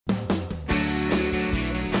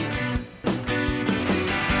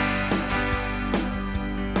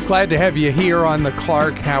Glad to have you here on the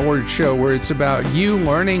Clark Howard Show, where it's about you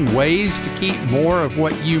learning ways to keep more of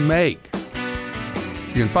what you make.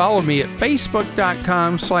 You can follow me at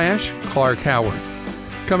facebook.com/Clark Howard.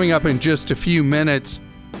 Coming up in just a few minutes,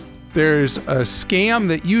 there's a scam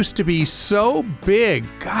that used to be so big,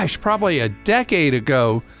 probably a decade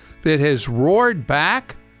ago, that has roared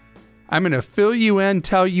back. I'm going to fill you in,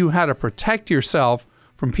 tell you how to protect yourself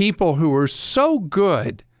from people who are so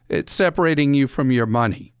good at separating you from your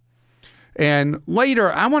money. And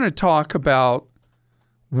later, I want to talk about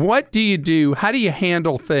what do you do, how do you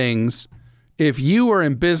handle things if you are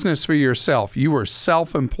in business for yourself, you are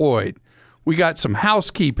self-employed. We got some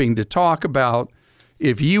housekeeping to talk about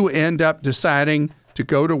if you end up deciding to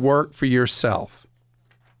go to work for yourself.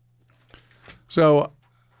 So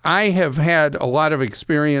I have had a lot of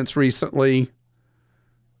experience recently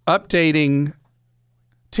updating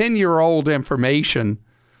 10-year-old information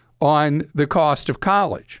on the cost of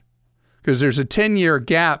college, because there's a 10-year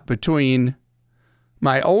gap between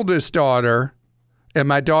my oldest daughter and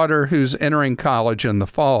my daughter who's entering college in the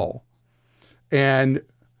fall. And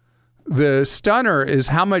the stunner is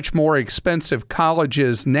how much more expensive college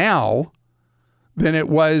is now than it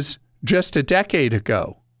was just a decade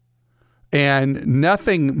ago, and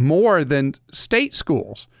nothing more than state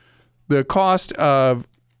schools. The cost of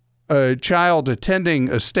a child attending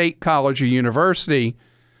a state college or university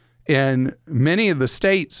in many of the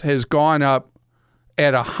states has gone up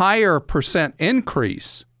at a higher percent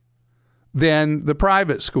increase than the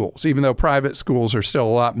private schools, even though private schools are still a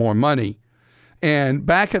lot more money. And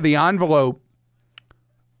back of the envelope,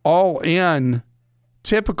 all in,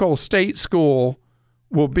 typical state school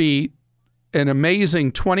will be an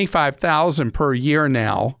amazing $25,000 per year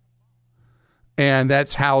now. And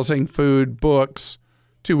that's housing, food, books,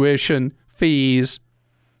 tuition, fees.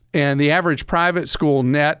 And the average private school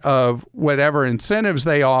net of whatever incentives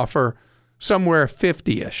they offer, somewhere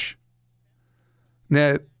 50-ish.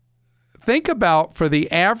 Now, think about, for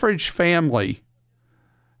the average family,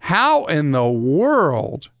 how in the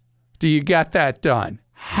world do you get that done?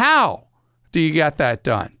 How do you get that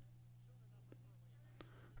done?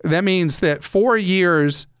 That means that 4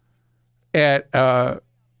 years at a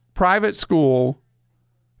private school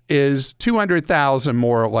is $200,000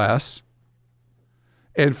 more or less,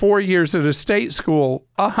 and 4 years at a state school,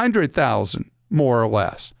 $100,000 more or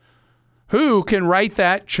less. Who can write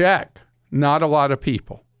that check? Not a lot of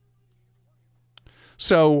people.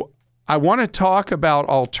 So I want to talk about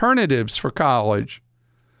alternatives for college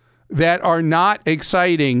that are not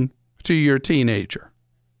exciting to your teenager.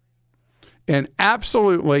 And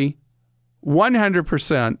absolutely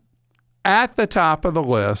 100% at the top of the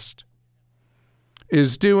list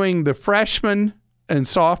is doing the freshman and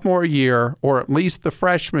sophomore year, or at least the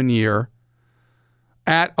freshman year,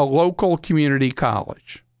 at a local community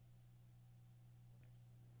college.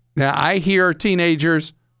 Now, I hear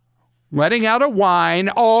teenagers letting out a whine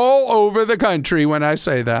all over the country when I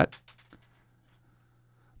say that.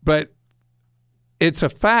 But it's a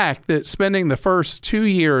fact that spending the first 2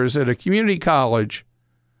 years at a community college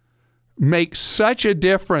makes such a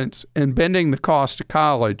difference in bending the cost of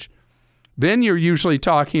college. Then you're usually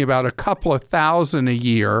talking about a couple of thousand a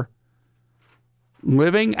year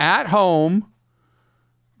living at home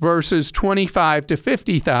versus $25,000 to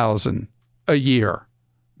 $50,000 a year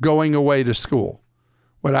going away to school,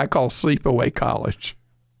 what I call sleepaway college.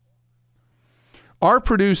 Our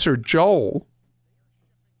producer, Joel,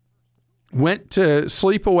 went to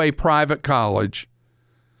sleepaway private college,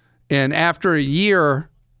 and after a year,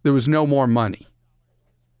 there was no more money.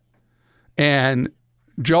 And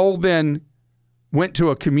Joel then went to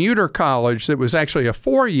a commuter college that was actually a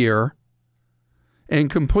 4-year and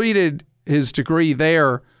completed his degree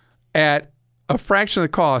there at a fraction of the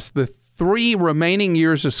cost. The 3 remaining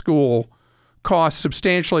years of school cost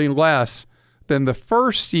substantially less than the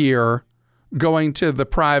first year going to the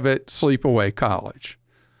private sleepaway college.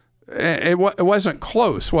 It wasn't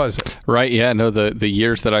close, was it? Right, yeah. No, the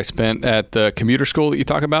years that I spent at the commuter school that you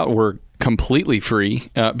talk about were completely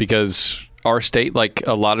free because our state, like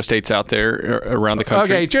a lot of states out there around the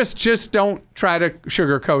country. Okay, just don't try to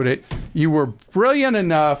sugarcoat it. You were brilliant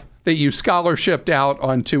enough that you scholarshiped out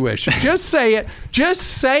on tuition. Just say it. Just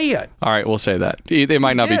say it. All right, we'll say that. It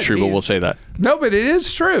might not be true, but we'll say that. No, but it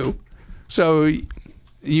is true. So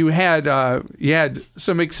you had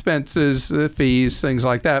some expenses, fees, things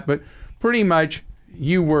like that, but pretty much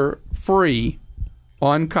you were free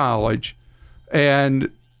on college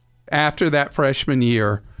and after that freshman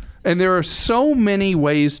year. And there are so many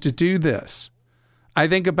ways to do this. I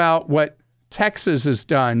think about what Texas has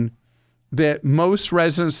done, that most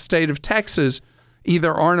residents of the state of Texas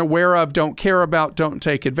either aren't aware of, don't care about, don't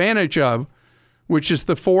take advantage of, which is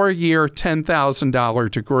the 4-year,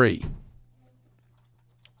 $10,000 degree.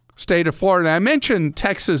 State of Florida. I mentioned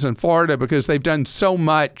Texas and Florida because they've done so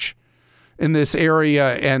much in this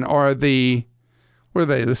area and are the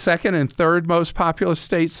second and third most populous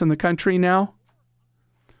states in the country now.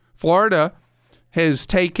 Florida has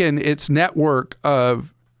taken its network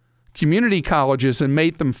of community colleges and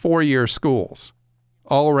made them 4-year schools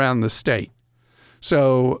all around the state.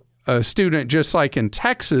 So a student, just like in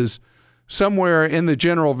Texas, somewhere in the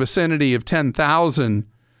general vicinity of 10,000,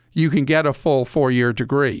 you can get a full 4-year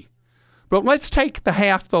degree. But let's take the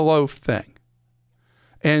half the loaf thing.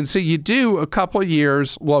 And so you do a couple of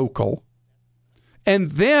years local,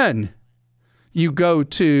 and then you go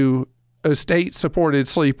to a state-supported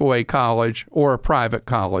sleepaway college or a private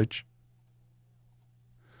college.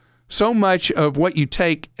 So much of what you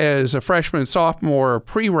take as a freshman, sophomore, or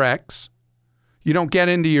prereqs, you don't get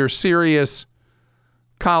into your serious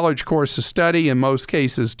college course of study in most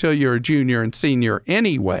cases till you're a junior and senior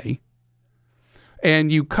anyway.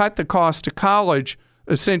 And you cut the cost of college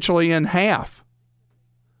essentially in half.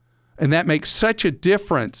 And that makes such a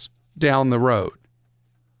difference down the road.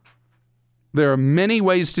 There are many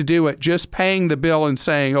ways to do it. Just paying the bill and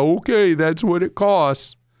saying, okay, that's what it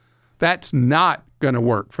costs, that's not going to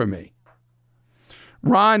work for me.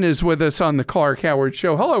 Ron is with us on the Clark Howard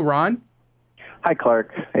Show. Hello, Ron. Hi,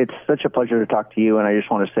 Clark. It's such a pleasure to talk to you, and I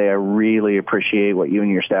just want to say I really appreciate what you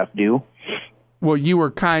and your staff do. Well, you were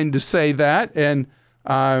kind to say that, and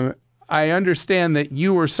I understand that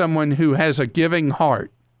you are someone who has a giving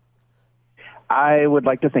heart. I would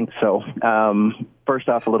like to think so. First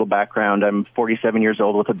off, a little background. I'm 47 years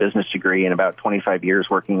old with a business degree and about 25 years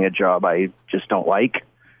working a job I just don't like,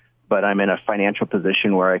 but I'm in a financial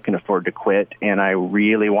position where I can afford to quit, and I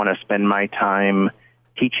really want to spend my time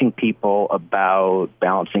teaching people about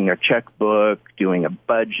balancing their checkbook, doing a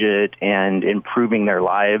budget, and improving their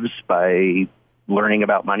lives by learning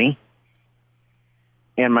about money.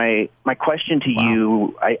 And my question to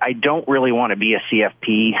you, I don't really want to be a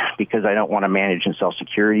CFP because I don't want to manage and sell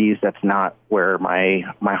securities. That's not where my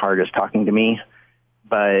heart is talking to me.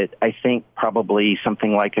 But I think probably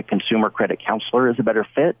something like a consumer credit counselor is a better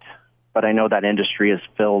fit. But I know that industry is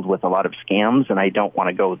filled with a lot of scams, and I don't want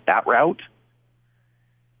to go that route.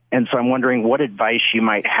 And so I'm wondering what advice you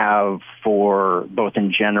might have for both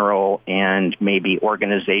in general and maybe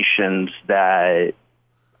organizations that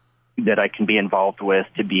I can be involved with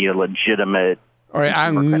to be a legitimate. All right,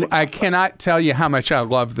 I cannot tell you how much I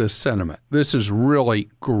love this sentiment. This is really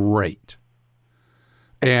great.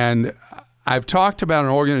 And I've talked about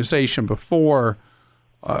an organization before,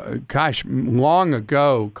 long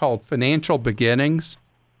ago, called Financial Beginnings.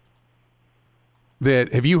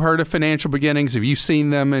 Have you heard of Financial Beginnings? Have you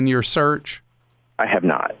seen them in your search? I have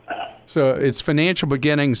not. So it's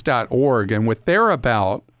financialbeginnings.org, and what they're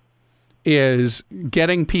about is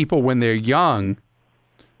getting people when they're young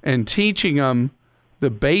and teaching them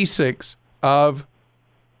the basics of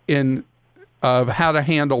how to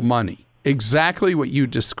handle money. Exactly what you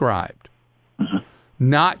described. Mm-hmm.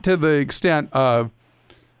 Not to the extent of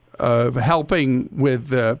helping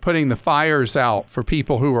with putting the fires out for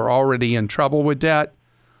people who are already in trouble with debt.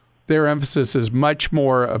 Their emphasis is much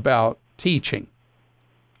more about teaching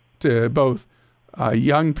to both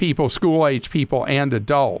young people, school-age people, and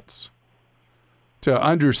adults to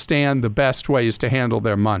understand the best ways to handle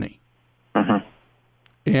their money. Mm-hmm.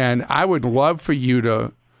 And I would love for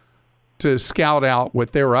you to scout out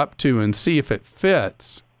what they're up to and see if it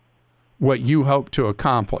fits what you hope to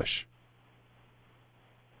accomplish.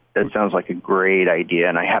 That sounds like a great idea,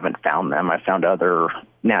 and I haven't found them. I found other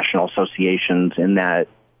national associations in that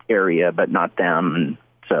area, but not them. And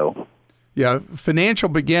so, yeah, Financial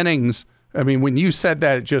Beginnings, I mean, when you said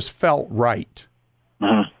that, it just felt right.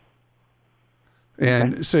 Mm-hmm.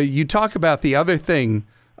 And okay. So you talk about the other thing,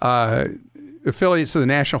 affiliates of the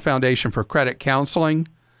National Foundation for Credit Counseling.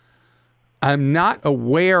 I'm not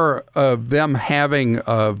aware of them having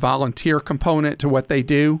a volunteer component to what they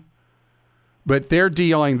do. But they're the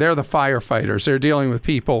firefighters. They're dealing with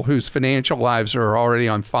people whose financial lives are already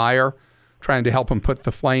on fire, trying to help them put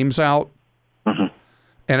the flames out. Mm-hmm.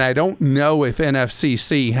 And I don't know if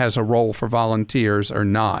NFCC has a role for volunteers or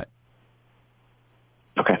not.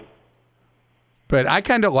 Okay. But I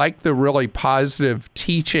kind of like the really positive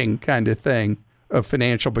teaching kind of thing of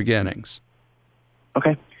Financial Beginnings.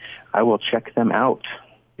 Okay. I will check them out.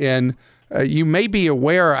 And you may be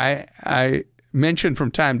aware, I mention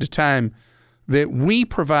from time to time, that we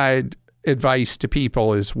provide advice to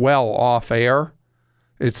people as well off air.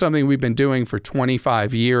 It's something we've been doing for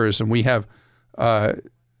 25 years, and we have a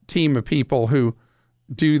team of people who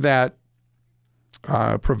do that,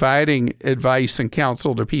 providing advice and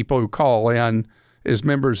counsel to people who call in as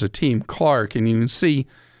members of Team Clark. And you can see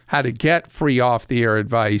how to get free off-the-air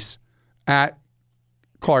advice at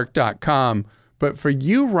clark.com. But for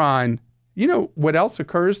you, Ron, you know what else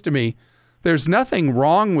occurs to me? There's nothing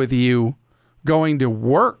wrong with you going to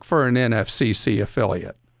work for an NFCC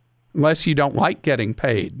affiliate, unless you don't like getting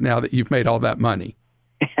paid now that you've made all that money.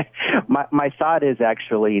 My thought is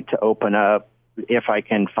actually to open up, if I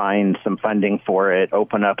can find some funding for it,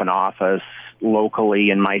 open up an office locally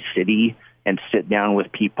in my city and sit down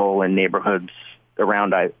with people in neighborhoods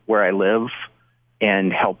around where I live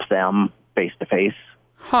and help them face to face.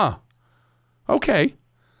 Huh. Okay.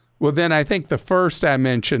 Well, then I think the first I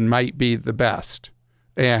mentioned might be the best.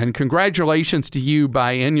 And congratulations to you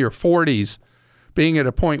by in your 40s being at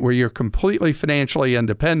a point where you're completely financially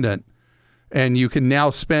independent and you can now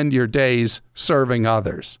spend your days serving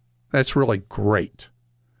others. That's really great.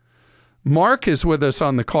 Mark is with us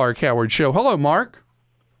on the Clark Howard Show. Hello, Mark.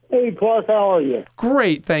 Hey, Clark, how are you?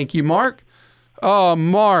 Great, thank you, Mark. Oh,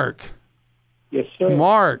 Mark. Yes, sir.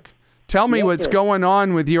 Mark, tell me Yes, what's sir. going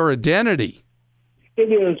on with your identity.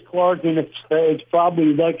 It is, Clark, and it's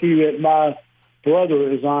probably lucky that my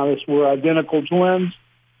brother is honest. We're identical twins,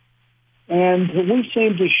 and we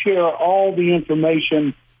seem to share all the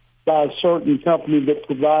information by a certain company that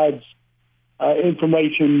provides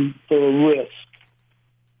information for risk.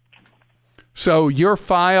 So your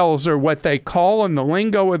files are what they call in the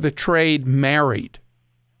lingo of the trade married.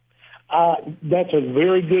 That's a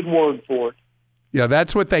very good word for it. Yeah,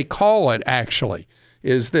 that's what they call it, actually,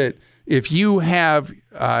 is that if you have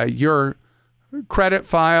your credit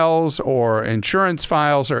files or insurance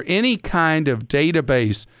files or any kind of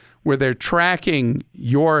database where they're tracking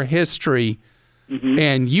your history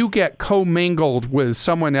and you get commingled with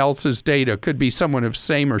someone else's data, could be someone of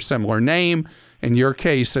same or similar name, in your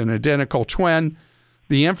case, an identical twin,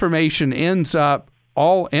 the information ends up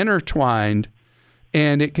all intertwined,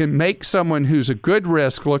 and it can make someone who's a good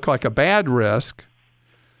risk look like a bad risk,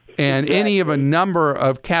 and any of a number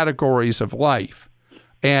of categories of life.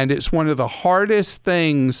 And it's one of the hardest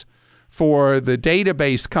things for the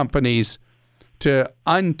database companies to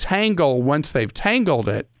untangle once they've tangled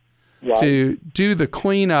it, to do the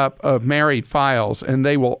cleanup of married files. And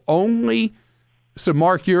they will only... So,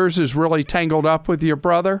 Mark, yours is really tangled up with your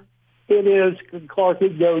brother? It is, Clark.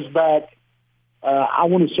 It goes back, I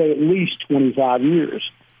want to say, at least 25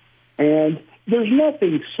 years. And there's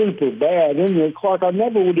nothing super bad in there, Clark. I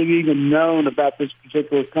never would have even known about this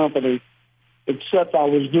particular company, except I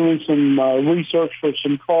was doing some research for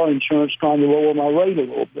some car insurance, trying to lower my rate a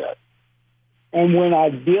little bit. And when I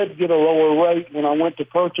did get a lower rate, when I went to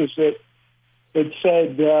purchase it, it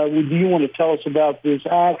said, well, do you want to tell us about this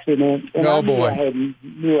accident? And I knew I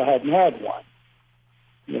hadn't had one,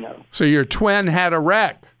 you know. So your twin had a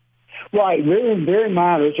wreck. Right, very, very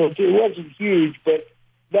minor. So it wasn't huge, but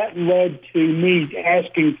that led to me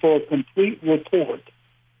asking for a complete report,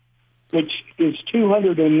 which is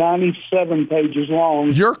 297 pages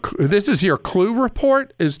long. This is your clue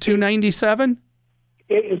report, is 297?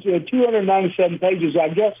 It is 297 pages, I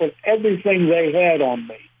guess, of everything they had on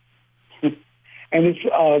me. And it's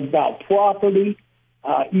about property,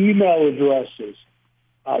 email addresses,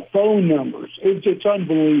 phone numbers. It's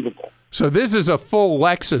unbelievable. So this is a full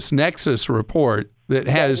LexisNexis report that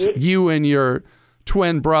has you and your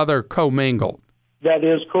twin brother commingled. That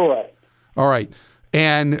is correct. All right.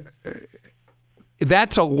 And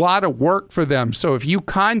that's a lot of work for them. So if you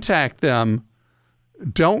contact them,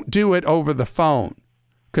 don't do it over the phone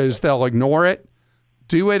because they'll ignore it.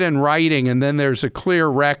 Do it in writing, and then there's a clear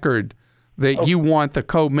record that you want the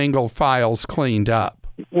commingled files cleaned up.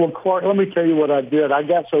 Well, Clark, let me tell you what I did. I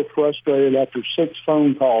got so frustrated after 6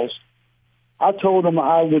 phone calls. I told them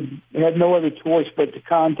I had no other choice but to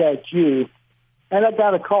contact you. And I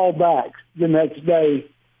got a call back the next day.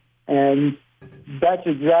 And that's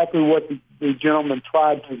exactly what the gentleman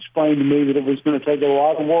tried to explain to me, that it was going to take a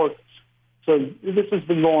lot of work. So this has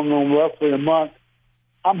been going on roughly a month.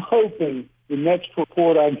 I'm hoping the next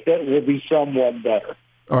report I get will be somewhat better.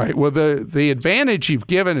 All right. Well, the advantage you've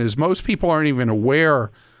given is most people aren't even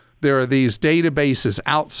aware there are these databases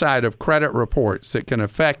outside of credit reports that can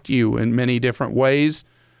affect you in many different ways.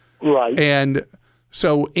 Right. And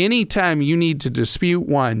so anytime you need to dispute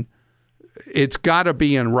one, it's got to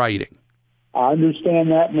be in writing. I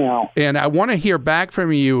understand that now. And I want to hear back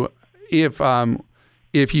from you if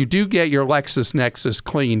you do get your LexisNexis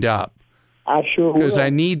cleaned up. I sure will. Because I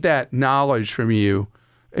need that knowledge from you.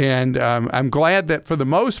 And I'm glad that for the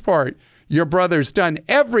most part, your brother's done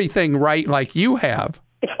everything right like you have.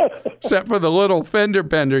 except for the little fender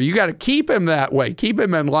bender. You got to keep him that way. Keep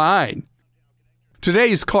him in line.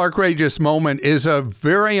 Today's Clarkrageous moment is a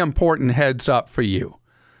very important heads up for you.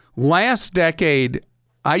 Last decade,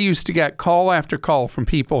 I used to get call after call from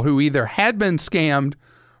people who either had been scammed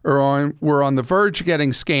or were on the verge of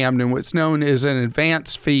getting scammed in what's known as an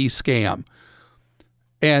advance fee scam.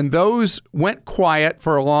 And those went quiet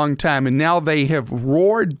for a long time, and now they have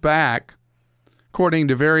roared back, according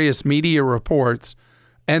to various media reports.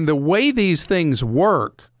 And the way these things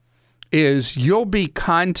work is you'll be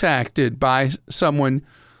contacted by someone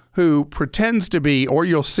who pretends to be, or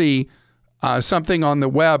you'll see something on the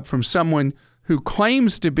web from someone who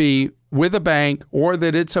claims to be with a bank, or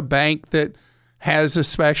that it's a bank that has a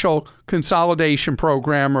special consolidation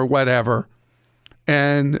program or whatever.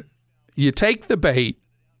 And you take the bait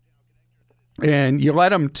and you let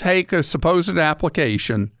them take a supposed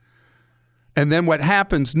application. And then what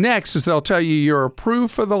happens next is they'll tell you you're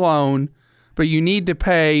approved for the loan, but you need to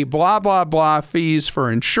pay blah, blah, blah fees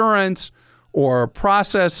for insurance or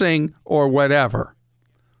processing or whatever.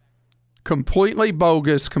 Completely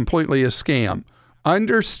bogus, completely a scam.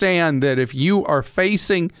 Understand that if you are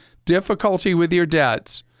facing difficulty with your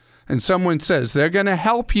debts and someone says they're going to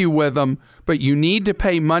help you with them, but you need to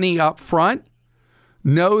pay money up front,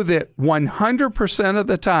 know that 100% of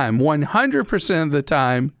the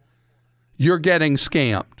time, you're getting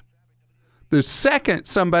scammed. The second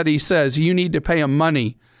somebody says you need to pay them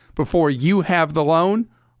money before you have the loan,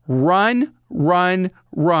 run,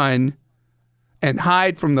 and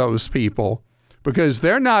hide from those people, because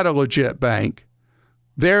they're not a legit bank.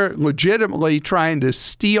 They're legitimately trying to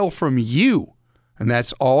steal from you, and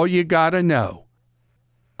that's all you got to know.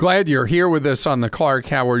 Glad you're here with us on the Clark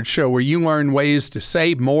Howard Show, where you learn ways to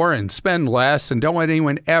save more and spend less and don't let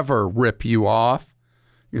anyone ever rip you off.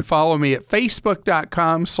 You can follow me at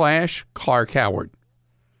facebook.com/Clark Howard.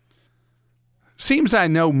 Seems I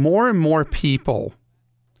know more and more people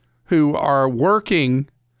who are working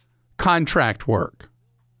contract work,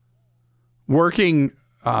 working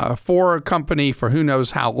for a company for who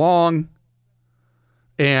knows how long,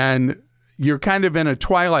 and you're kind of in a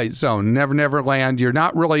twilight zone, never land. You're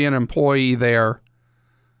not really an employee there.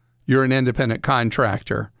 You're an independent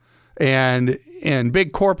contractor. And in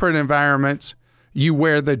big corporate environments, you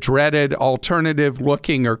wear the dreaded alternative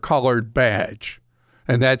looking or colored badge.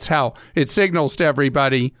 And that's how it signals to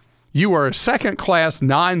everybody you are a second-class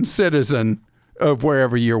non-citizen of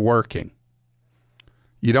wherever you're working.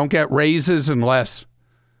 You don't get raises unless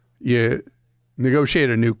you negotiate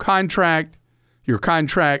a new contract. Your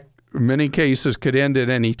contract, in many cases, could end at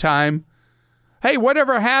any time. Hey,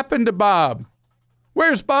 whatever happened to Bob?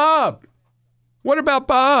 Where's Bob? What about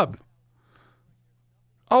Bob?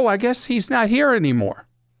 Oh, I guess he's not here anymore.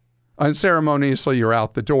 Unceremoniously, you're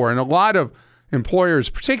out the door. And a lot of employers,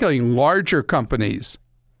 particularly larger companies,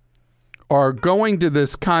 are going to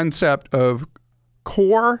this concept of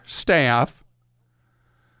core staff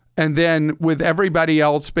and then with everybody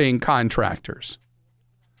else being contractors.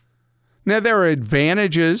 Now, there are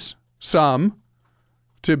advantages, some,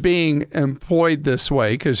 to being employed this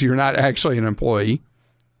way because you're not actually an employee.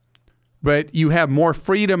 But you have more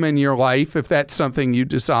freedom in your life if that's something you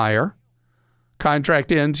desire.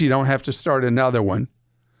 Contract ends, you don't have to start another one.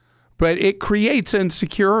 But it creates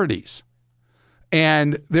insecurities.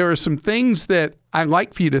 And there are some things that I'd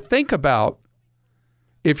like for you to think about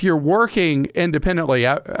if you're working independently.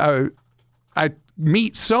 I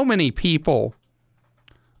meet so many people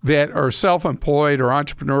that are self-employed or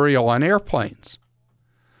entrepreneurial on airplanes.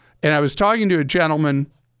 And I was talking to a gentleman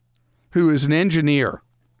who is an engineer.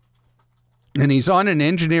 And he's on an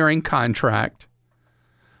engineering contract.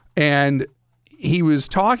 And he was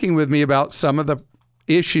talking with me about some of the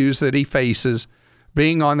issues that he faces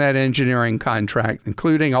being on that engineering contract,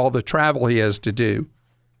 including all the travel he has to do.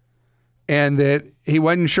 And that he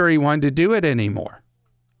wasn't sure he wanted to do it anymore.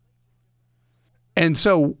 And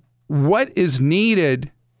so what is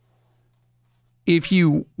needed if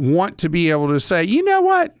you want to be able to say, you know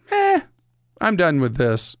what, I'm done with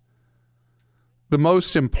this. The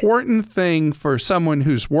most important thing for someone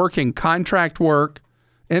who's working contract work,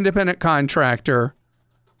 independent contractor,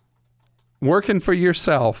 working for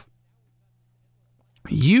yourself,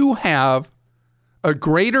 you have a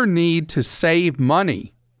greater need to save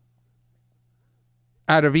money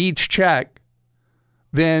out of each check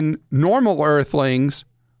than normal earthlings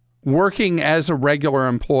working as a regular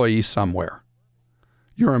employee somewhere.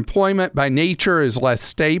 Your employment by nature is less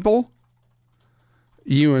stable.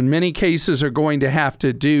 You, in many cases, are going to have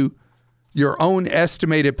to do your own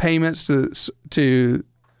estimated payments to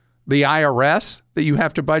the IRS that you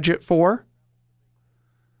have to budget for.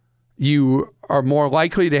 You are more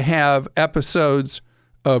likely to have episodes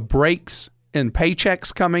of breaks in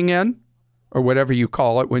paychecks coming in, or whatever you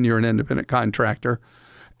call it when you're an independent contractor.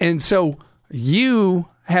 And so you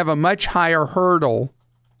have a much higher hurdle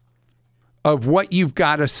of what you've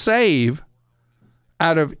got to save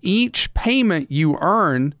out of each payment you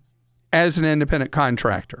earn as an independent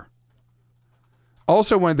contractor.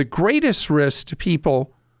 Also, one of the greatest risks to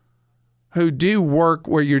people who do work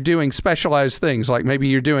where you're doing specialized things, like maybe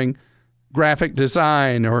you're doing graphic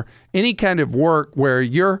design or any kind of work where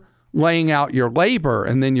you're laying out your labor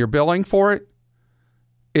and then you're billing for it,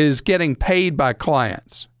 is getting paid by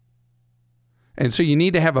clients. And so you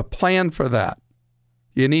need to have a plan for that.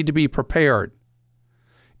 You need to be prepared.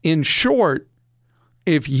 In short,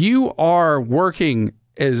 if you are working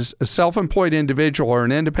as a self-employed individual or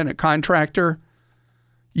an independent contractor,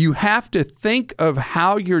 you have to think of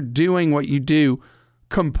how you're doing what you do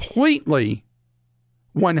completely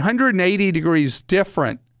 180 degrees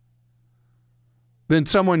different than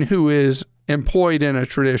someone who is employed in a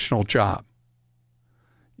traditional job.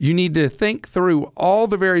 You need to think through all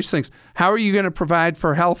the various things. How are you going to provide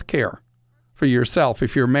for health care for yourself?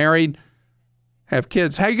 If you're married, have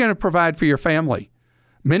kids, how are you going to provide for your family?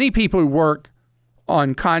 Many people who work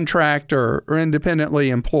on contract or independently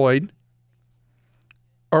employed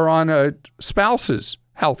are on a spouse's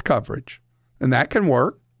health coverage, and that can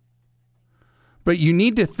work. But you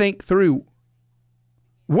need to think through,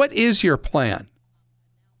 what is your plan?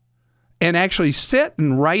 And actually sit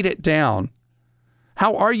and write it down.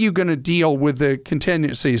 How are you going to deal with the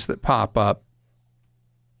contingencies that pop up?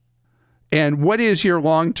 And what is your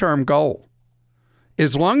long-term goal?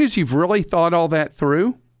 As long as you've really thought all that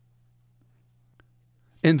through,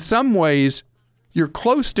 in some ways, you're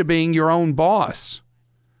close to being your own boss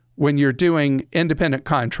when you're doing independent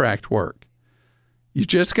contract work. You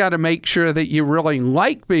just got to make sure that you really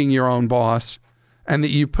like being your own boss and that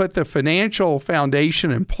you put the financial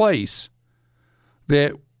foundation in place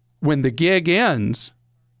that when the gig ends,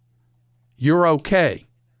 you're okay.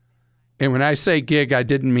 And when I say gig, I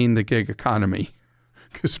didn't mean the gig economy,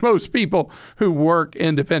 because most people who work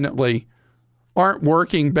independently aren't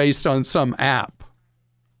working based on some app.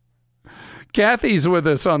 Kathy's with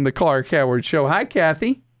us on the Clark Howard Show. Hi,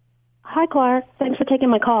 Kathy. Hi, Clark. Thanks for taking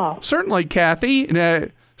my call. Certainly,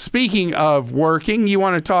 Kathy. Speaking of working, you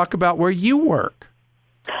want to talk about where you work?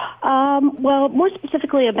 Well, more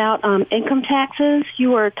specifically about income taxes.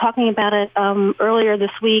 You were talking about it earlier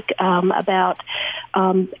this week about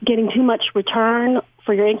getting too much return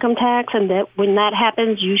for your income tax, and that when that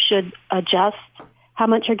happens, you should adjust how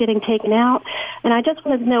much you're getting taken out. And I just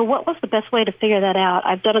wanted to know, what was the best way to figure that out?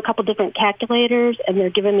 I've done a couple different calculators, and they're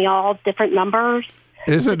giving me all different numbers.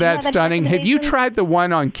 Isn't that stunning? Have you tried the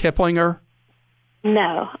one on Kiplinger?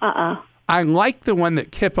 No. I like the one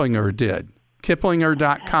that Kiplinger did.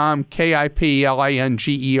 Kiplinger.com,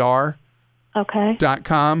 Kiplinger. Okay.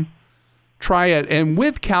 .com. Try it. And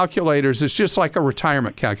with calculators, it's just like a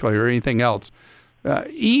retirement calculator or anything else.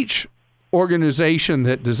 Each organization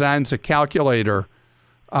that designs a calculator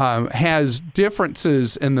has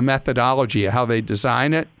differences in the methodology of how they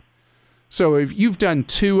design it. So if you've done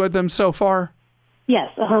 2 of them so far?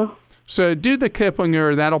 Yes. So do the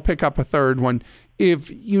Kiplinger, that'll pick up a third one.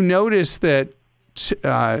 If you notice that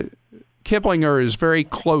Kiplinger is very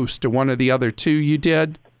close to one of the other 2 you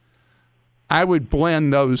did, I would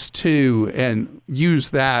blend those 2 and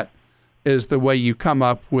use that as the way you come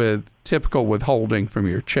up with typical withholding from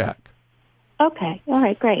your check. Okay. All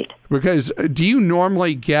right. Great. Because do you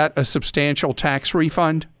normally get a substantial tax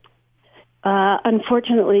refund?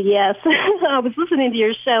 Unfortunately, yes. I was listening to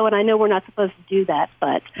your show, and I know we're not supposed to do that,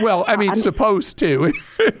 but well, I mean, supposed to.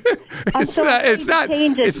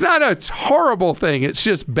 It's not a horrible thing. It's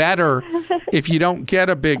just better if you don't get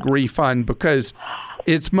a big refund, because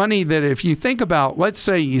it's money that, if you think about, let's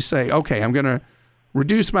say you say, okay, I'm going to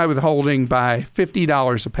reduce my withholding by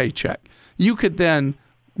 $50 a paycheck. You could then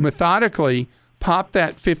methodically pop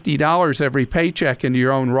that $50 every paycheck into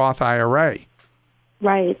your own Roth IRA.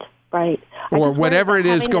 Right. Or whatever it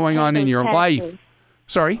is going on in your life.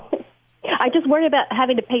 Sorry? I just worry about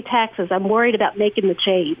having to pay taxes. I'm worried about making the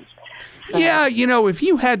change. Yeah, if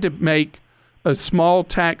you had to make a small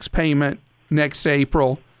tax payment next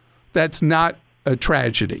April, that's not a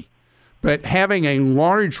tragedy. But having a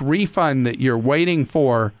large refund that you're waiting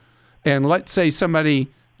for, and let's say somebody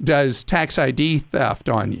does tax ID theft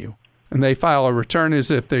on you, and they file a return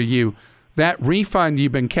as if they're you, that refund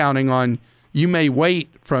you've been counting on, you may wait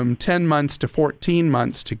from 10 months to 14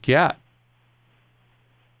 months to get.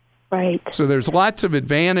 Right. So there's lots of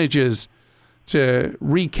advantages to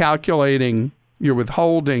recalculating your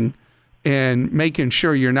withholding and making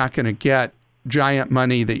sure you're not going to get giant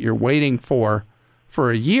money that you're waiting for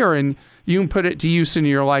a year, and you can put it to use in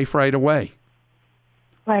your life right away.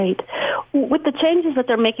 Right. With the changes that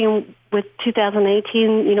they're making with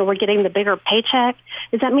 2018, we're getting the bigger paycheck.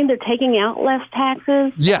 Does that mean they're taking out less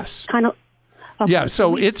taxes? Yes. Kind of. Okay. Yeah,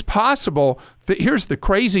 so it's possible that, here's the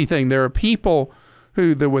crazy thing, there are people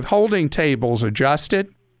who the withholding table's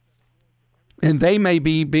adjusted, and they may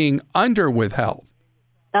be being under withheld.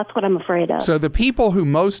 That's what I'm afraid of. So the people who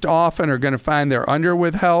most often are going to find they're under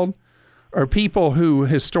withheld are people who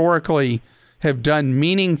historically have done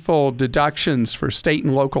meaningful deductions for state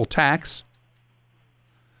and local tax.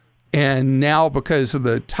 And now, because of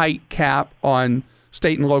the tight cap on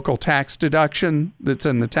state and local tax deduction that's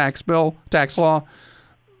in the tax law,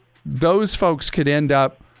 those folks could end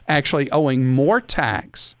up actually owing more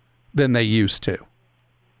tax than they used to.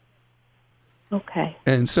 Okay.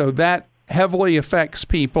 And so that heavily affects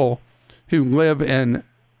people who live in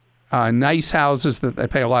nice houses that they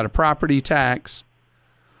pay a lot of property tax,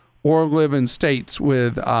 or live in states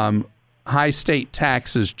with high state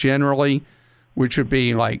taxes generally, which would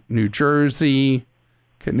be like New Jersey,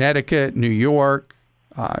 Connecticut, New York,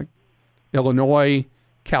 Illinois,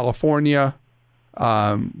 California,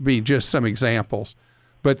 be just some examples.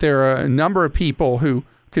 But there are a number of people who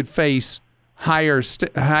could face higher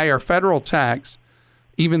federal tax,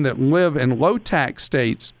 even that live in low tax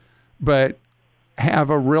states, but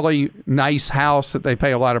have a really nice house that they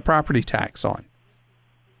pay a lot of property tax on.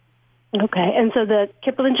 Okay, and so the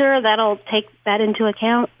Kiplinger, that'll take that into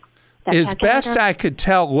account? As best I could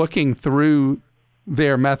tell looking through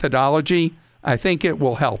their methodology, I think it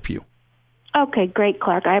will help you. Okay, great,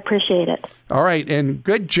 Clark. I appreciate it. All right, and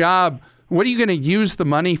good job. What are you going to use the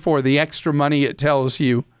money for, the extra money it tells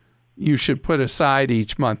you you should put aside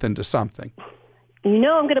each month into something? I'm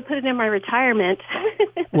going to put it in my retirement.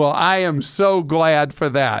 Well, I am so glad for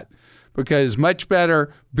that, because much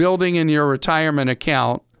better building in your retirement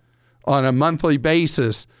account on a monthly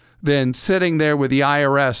basis than sitting there with the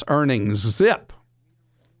IRS earning zip.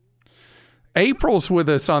 April's with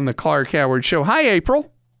us on the Clark Howard Show. Hi,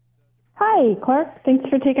 April. Hi, Clark. Thanks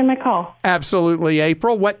for taking my call. Absolutely,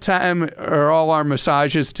 April. What time are all our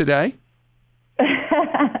massages today?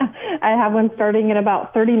 I have one starting in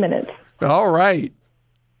about 30 minutes. All right.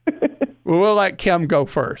 We'll let Kim go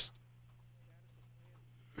first.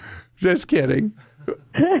 Just kidding.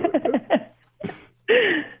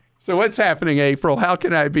 So what's happening, April? How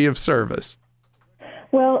can I be of service?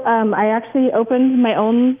 Well, I actually opened my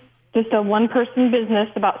own, just a one-person business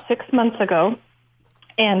about 6 months ago.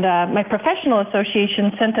 And my professional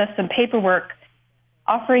association sent us some paperwork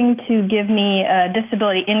offering to give me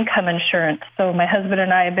disability income insurance. So my husband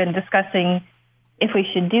and I have been discussing if we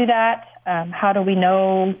should do that. How do we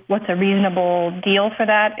know what's a reasonable deal for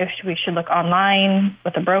that? If we should look online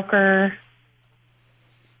with a broker?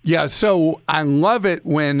 Yeah, so I love it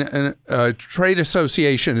when a trade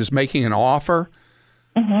association is making an offer,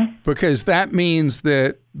 because that means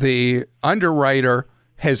that the underwriter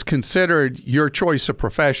has considered your choice of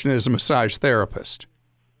profession as a massage therapist.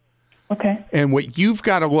 Okay. And what you've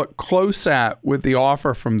got to look close at with the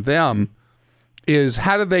offer from them is,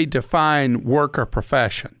 how do they define work or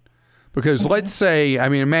profession? Because let's say,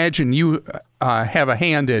 imagine you have a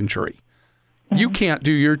hand injury. You can't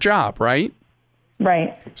do your job, right?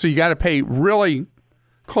 Right. So you got to pay really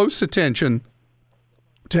close attention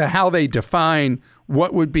to how they define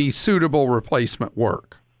what would be suitable replacement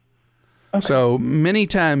work. Okay. So many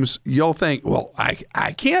times you'll think, well,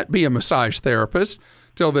 I can't be a massage therapist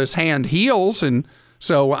till this hand heals, and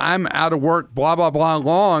so I'm out of work, blah, blah, blah,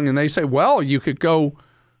 long. And they say, well, you could go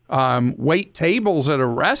wait tables at a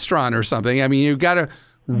restaurant or something. You've got to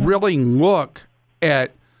really look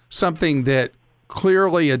at something that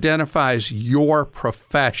clearly identifies your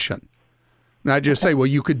profession. Not just say, well,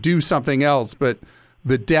 you could do something else, but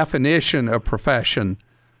the definition of profession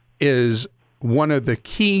is one of the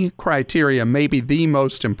key criteria, maybe the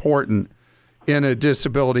most important, in a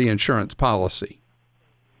disability insurance policy.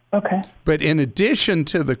 Okay. But in addition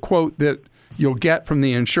to the quote that you'll get from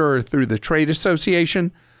the insurer through the trade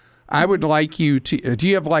association, I would like you to, do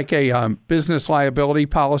you have like a business liability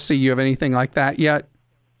policy? You have anything like that yet?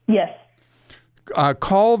 Yes.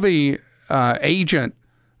 Call the agent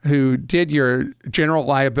who did your general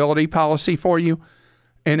liability policy for you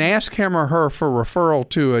and ask him or her for referral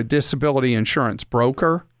to a disability insurance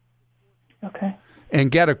broker. Okay.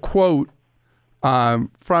 And get a quote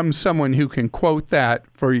from someone who can quote that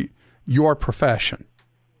for your profession.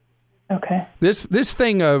 Okay. This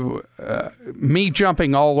thing of me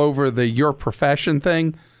jumping all over the your profession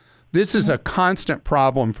thing, this is a constant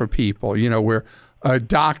problem for people, where a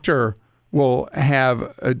doctor will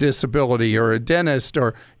have a disability, or a dentist,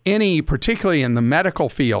 or any, particularly in the medical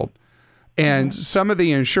field. And some of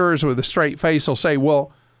the insurers with a straight face will say,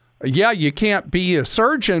 well, yeah, you can't be a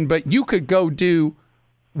surgeon, but you could go do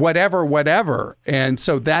whatever. And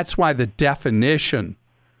so that's why the definition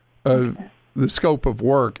of the scope of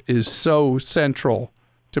work is so central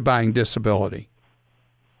to buying disability.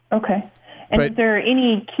 Okay. And is there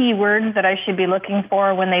any key words that I should be looking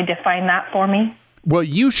for when they define that for me? Well,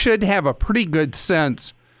 you should have a pretty good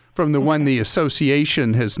sense from the one the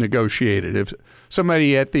association has negotiated. If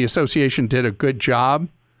somebody at the association did a good job,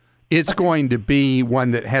 it's going to be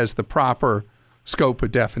one that has the proper scope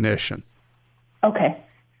of definition. Okay.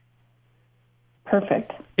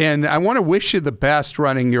 Perfect. And I want to wish you the best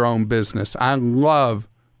running your own business. I love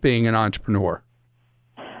being an entrepreneur.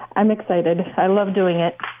 I'm excited. I love doing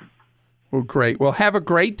it. Well, great. Well, have a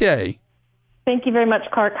great day. Thank you very much,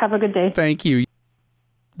 Clark. Have a good day. Thank you.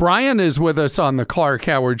 Brian is with us on the Clark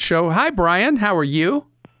Howard Show. Hi, Brian. How are you?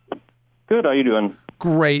 Good. How you doing?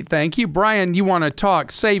 Great. Thank you. Brian, you want to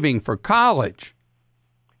talk saving for college?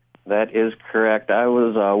 That is correct. I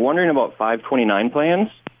was wondering about 529 plans.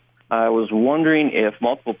 I was wondering if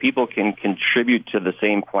multiple people can contribute to the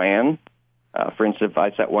same plan. For instance, if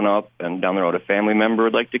I set one up and down the road a family member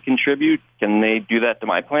would like to contribute, can they do that to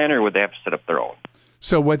my plan, or would they have to set up their own?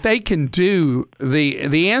 So what they can do,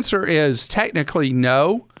 the answer is technically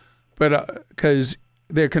no, but because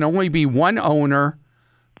there can only be one owner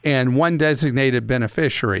and one designated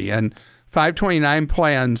beneficiary. And 529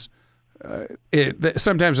 plans,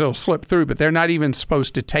 sometimes it'll slip through, but they're not even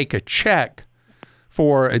supposed to take a check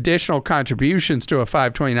for additional contributions to a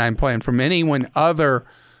 529 plan from anyone other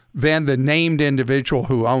than the named individual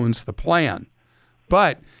who owns the plan.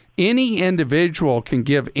 But any individual can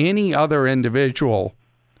give any other individual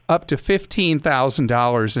up to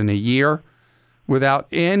 $15,000 in a year without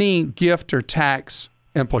any gift or tax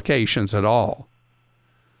implications at all.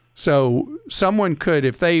 So someone could,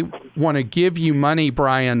 if they want to give you money,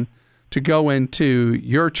 Brian, to go into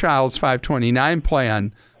your child's 529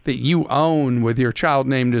 plan that you own with your child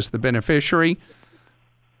named as the beneficiary,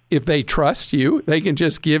 if they trust you, they can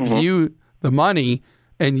just give you the money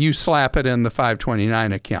and you slap it in the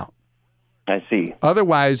 529 account. I see.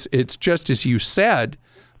 Otherwise, it's just as you said,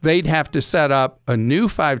 they'd have to set up a new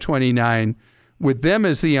 529 with them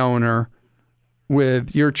as the owner,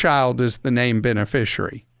 with your child as the named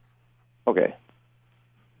beneficiary. Okay.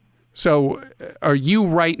 So are you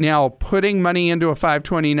right now putting money into a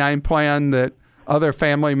 529 plan that other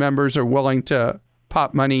family members are willing to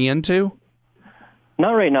pop money into?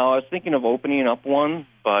 Not right now. I was thinking of opening up one,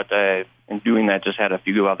 but in doing that, just had a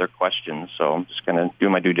few other questions. So I'm just going to do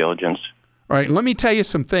my due diligence. All right. Let me tell you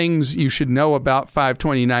some things you should know about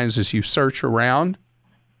 529s as you search around.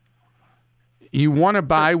 You want to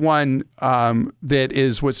buy one that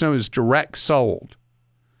is what's known as direct sold,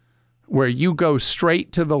 where you go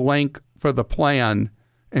straight to the link for the plan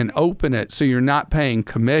and open it so you're not paying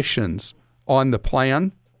commissions on the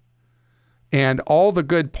plan. And all the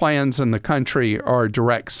good plans in the country are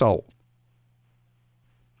direct sold.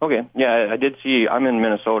 Okay. Yeah, I did see, I'm in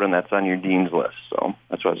Minnesota, and that's on your dean's list. So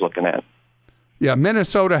that's what I was looking at. Yeah,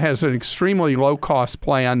 Minnesota has an extremely low-cost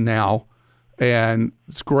plan now, and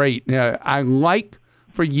it's great. Now, I like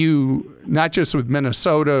for you, not just with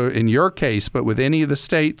Minnesota in your case, but with any of the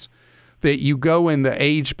states, that you go in the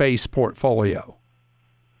age-based portfolio.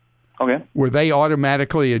 Okay. Where they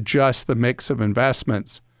automatically adjust the mix of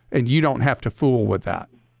investments, and you don't have to fool with that.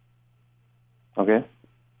 Okay.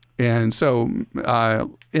 And so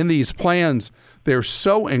in these plans, they're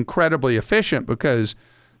so incredibly efficient because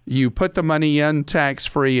you put the money in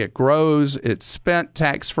tax-free, it grows, it's spent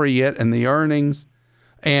tax-free, and the earnings.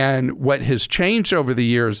 And what has changed over the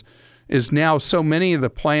years is now so many of the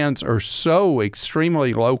plans are so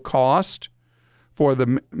extremely low cost for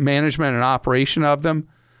the management and operation of them,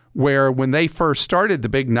 where when they first started, the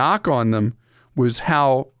big knock on them was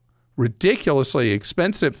how ridiculously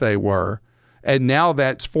expensive they were. And now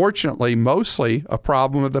that's fortunately mostly a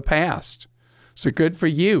problem of the past. So good for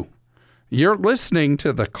you. You're listening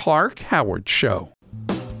to The Clark Howard Show.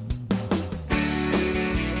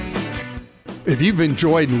 If you've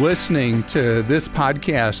enjoyed listening to this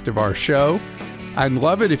podcast of our show, I'd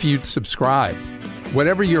love it if you'd subscribe.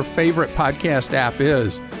 Whatever your favorite podcast app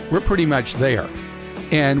is, we're pretty much there.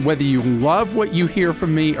 And whether you love what you hear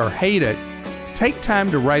from me or hate it, take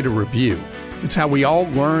time to write a review. It's how we all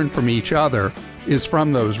learn from each other, is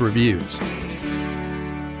from those reviews.